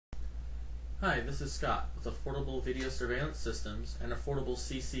Hi, this is Scott with Affordable Video Surveillance Systems and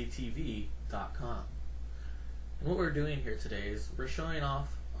AffordableCCTV.com. And what we're doing here today is we're showing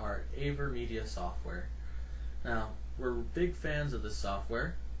off our Aver media software. Now, we're big fans of this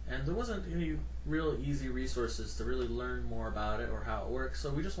software, and there wasn't any real easy resources to really learn more about it or how it works,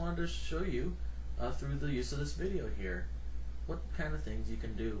 so we just wanted to show you through the use of this video here what kind of things you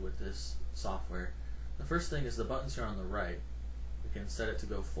can do with this software. The first thing is the buttons here on the right. We can set it to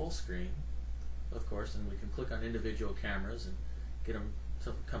go full screen, of course, and we can click on individual cameras and get them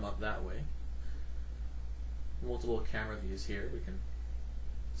to come up that way. Multiple camera views here. We can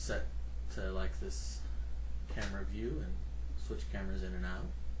set to like this camera view and switch cameras in and out.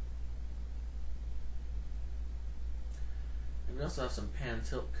 And we also have some pan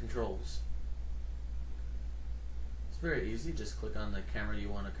tilt controls. It's very easy. Just click on the camera you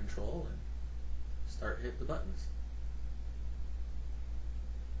want to control and hit the buttons.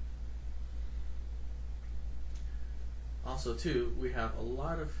 Also too, we have a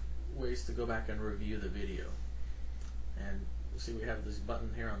lot of ways to go back and review the video. And you see we have this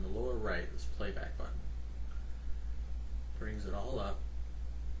button here on the lower right, this playback button. Brings it all up.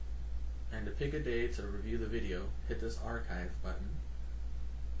 And to pick a day to review the video, hit this archive button.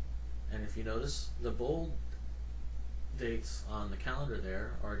 And if you notice, the bold dates on the calendar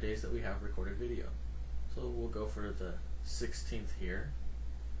there are days that we have recorded video. So we'll go for the 16th here.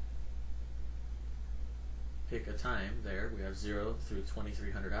 Pick a time there. We have 0 through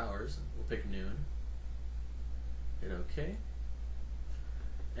 2300 hours. We'll pick noon. Hit OK.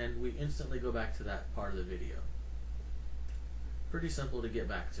 And we instantly go back to that part of the video. Pretty simple to get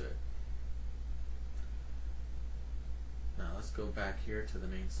back to it. Now let's go back here to the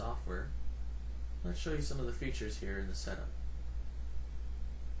main software. Let's show you some of the features here in the setup.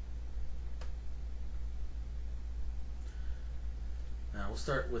 Now we'll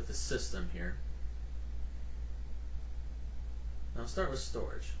start with the system here. Now start with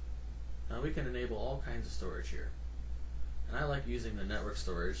storage. Now we can enable all kinds of storage here. And I like using the network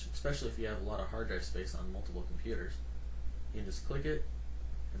storage, especially if you have a lot of hard drive space on multiple computers. You can just click it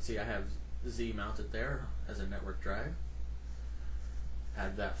and see I have Z mounted there as a network drive.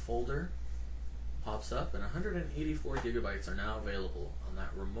 Add that folder, pops up, and 184 gigabytes are now available on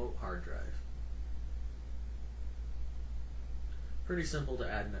that remote hard drive. Pretty simple to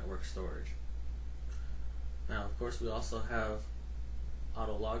add network storage. Now of course we also have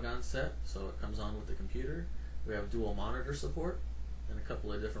auto logon set, so it comes on with the computer. We have dual monitor support and a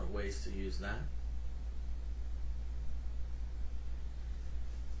couple of different ways to use that.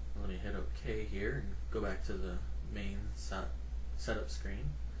 Let me hit OK here and go back to the main setup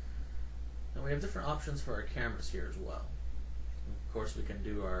screen. And we have different options for our cameras here as well. Of course we can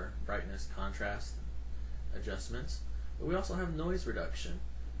do our brightness, contrast adjustments, but we also have noise reduction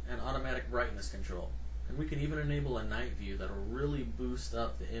and automatic brightness control. And we can even enable a night view that will really boost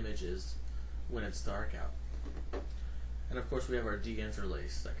up the images when it's dark out. And of course we have our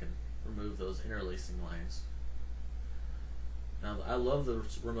de-interlace that can remove those interlacing lines. Now I love the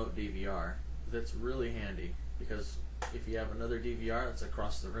remote DVR. That's really handy because if you have another DVR that's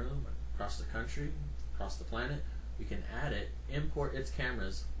across the room, across the country, across the planet, we can add it, import its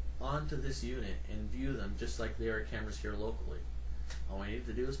cameras onto this unit and view them just like they are cameras here locally. All we need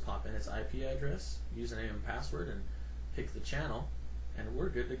to do is pop in its IP address, username and password, and pick the channel, and we're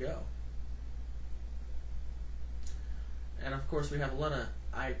good to go. And of course we have a lot of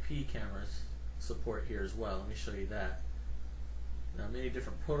IP cameras support here as well. Let me show you that. Now many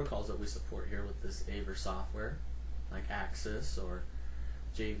different protocols that we support here with this Aver software, like Axis or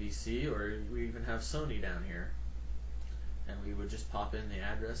JVC, or we even have Sony down here. And we would just pop in the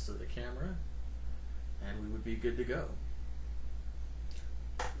address of the camera and we would be good to go.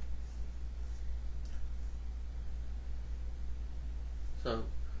 So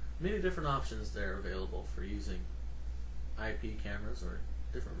many different options there available for using IP cameras or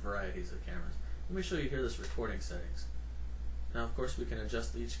different varieties of cameras. Let me show you here this recording settings. Now of course we can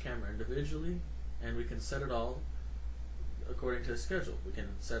adjust each camera individually and we can set it all according to a schedule. We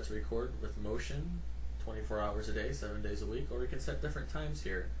can set to record with motion 24 hours a day, 7 days a week, or we can set different times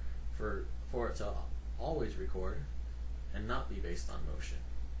here for it to always record and not be based on motion.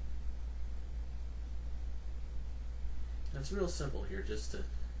 It's real simple here just to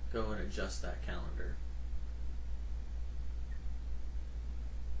go and adjust that calendar.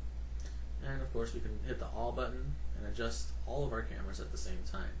 And of course we can hit the all button and adjust all of our cameras at the same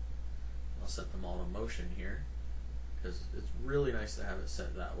time. I'll set them all to motion here because it's really nice to have it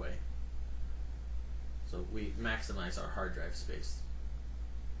set that way. So we maximize our hard drive space.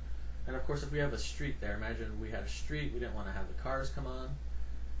 And of course if we have a street there, imagine we had a street, we didn't want to have the cars come on,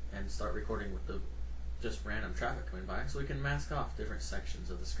 and and start recording with the just random traffic coming by, so we can mask off different sections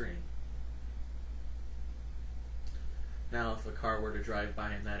of the screen. Now if a car were to drive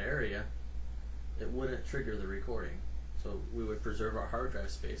by in that area, it wouldn't trigger the recording, so we would preserve our hard drive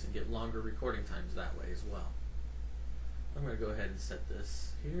space and get longer recording times that way as well. I'm going to go ahead and set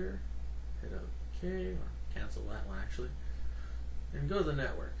this here, hit OK, or cancel that one actually, and go to the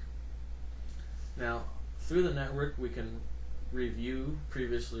network. Now through the network we can review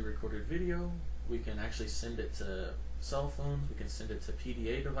previously recorded video, we can actually send it to cell phones, we can send it to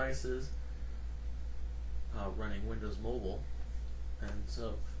PDA devices running Windows Mobile, and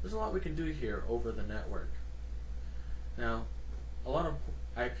so there's a lot we can do here over the network. Now a lot of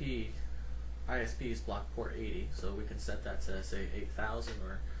ISPs block port 80, so we can set that to say 8000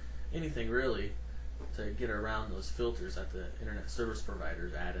 or anything really to get around those filters that the internet service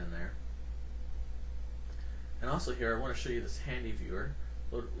providers add in there. And also here I want to show you this handy viewer.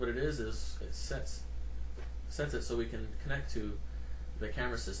 What it is it sets it so we can connect to the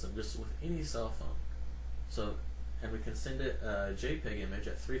camera system just with any cell phone. So, and we can send it a JPEG image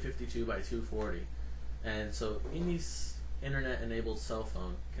at 352 by 240, and so any internet enabled cell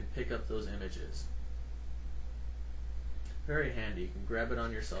phone can pick up those images. Very handy. You can grab it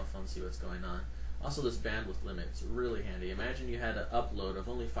on your cell phone, see what's going on. Also this bandwidth limit is really handy. Imagine you had an upload of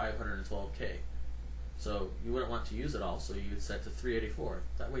only 512K. So you wouldn't want to use it all, so you'd set to 384.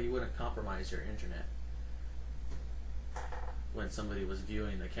 That way you wouldn't compromise your internet when somebody was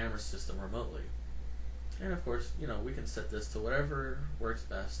viewing the camera system remotely. And of course, you know, we can set this to whatever works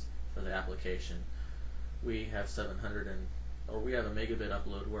best for the application. We have we have a megabit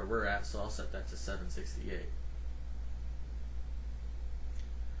upload where we're at, so I'll set that to 768.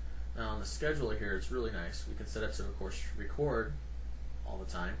 Now on the scheduler here, it's really nice. We can set it to, of course, record all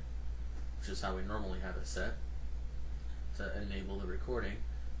the time, which is how we normally have it set, to enable the recording.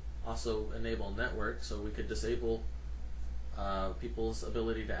 Also enable network, so we could disable people's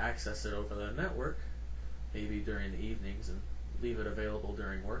ability to access it over the network, maybe during the evenings, and leave it available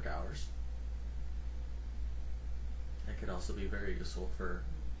during work hours. That could also be very useful for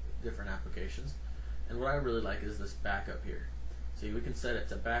different applications. And what I really like is this backup here. See, we can set it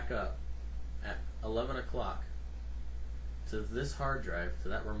to back up at 11 o'clock to this hard drive, to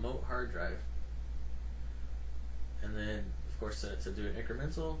that remote hard drive, and then of course set it to do an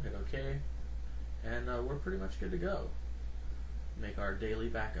incremental, hit OK, and we're pretty much good to go. Make our daily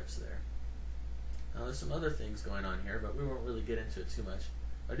backups there. Now there's some other things going on here, but we won't really get into it too much.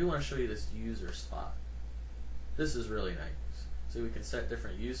 I do want to show you this user spot. This is really nice. So we can set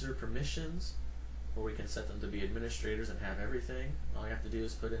different user permissions, or we can set them to be administrators and have everything. All you have to do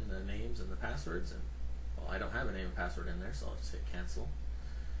is put in the names and the passwords, and well, I don't have a name and password in there, so I'll just hit cancel.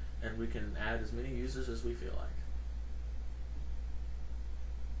 And we can add as many users as we feel like.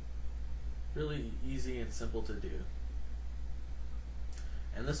 Really easy and simple to do.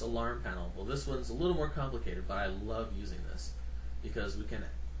 And this alarm panel, well, this one's a little more complicated, but I love using this because we can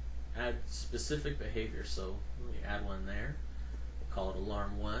add specific behavior. So let me add one there. We'll call it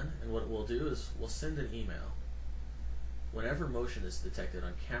alarm 1, and what we'll do is we'll send an email whenever motion is detected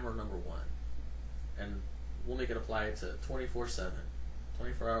on camera number 1, and we'll make it apply to 24/7,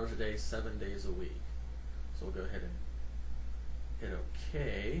 24 hours a day, 7 days a week. So we'll go ahead and hit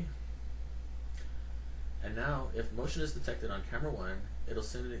OK. And now, if motion is detected on camera 1, it'll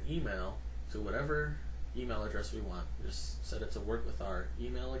send an email to whatever email address we want. Just set it to work with our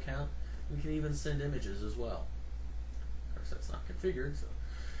email account. We can even send images as well. Of course, that's not configured. So,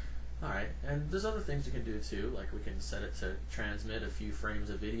 alright, and there's other things we can do too, like we can set it to transmit a few frames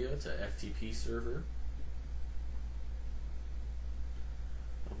of video to FTP server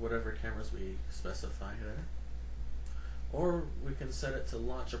of whatever cameras we specify there. Or we can set it to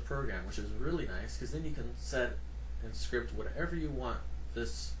launch a program, which is really nice because then you can set and script whatever you want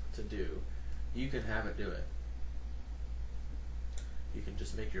this to do. You can have it do it. You can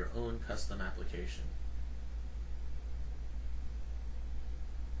just make your own custom application.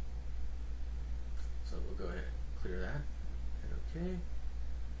 So we'll go ahead and clear that. Hit OK.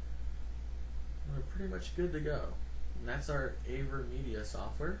 We're pretty much good to go. And that's our Aver media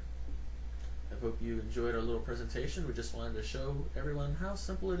software. I hope you enjoyed our little presentation. We just wanted to show everyone how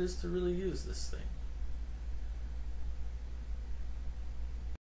simple it is to really use this thing.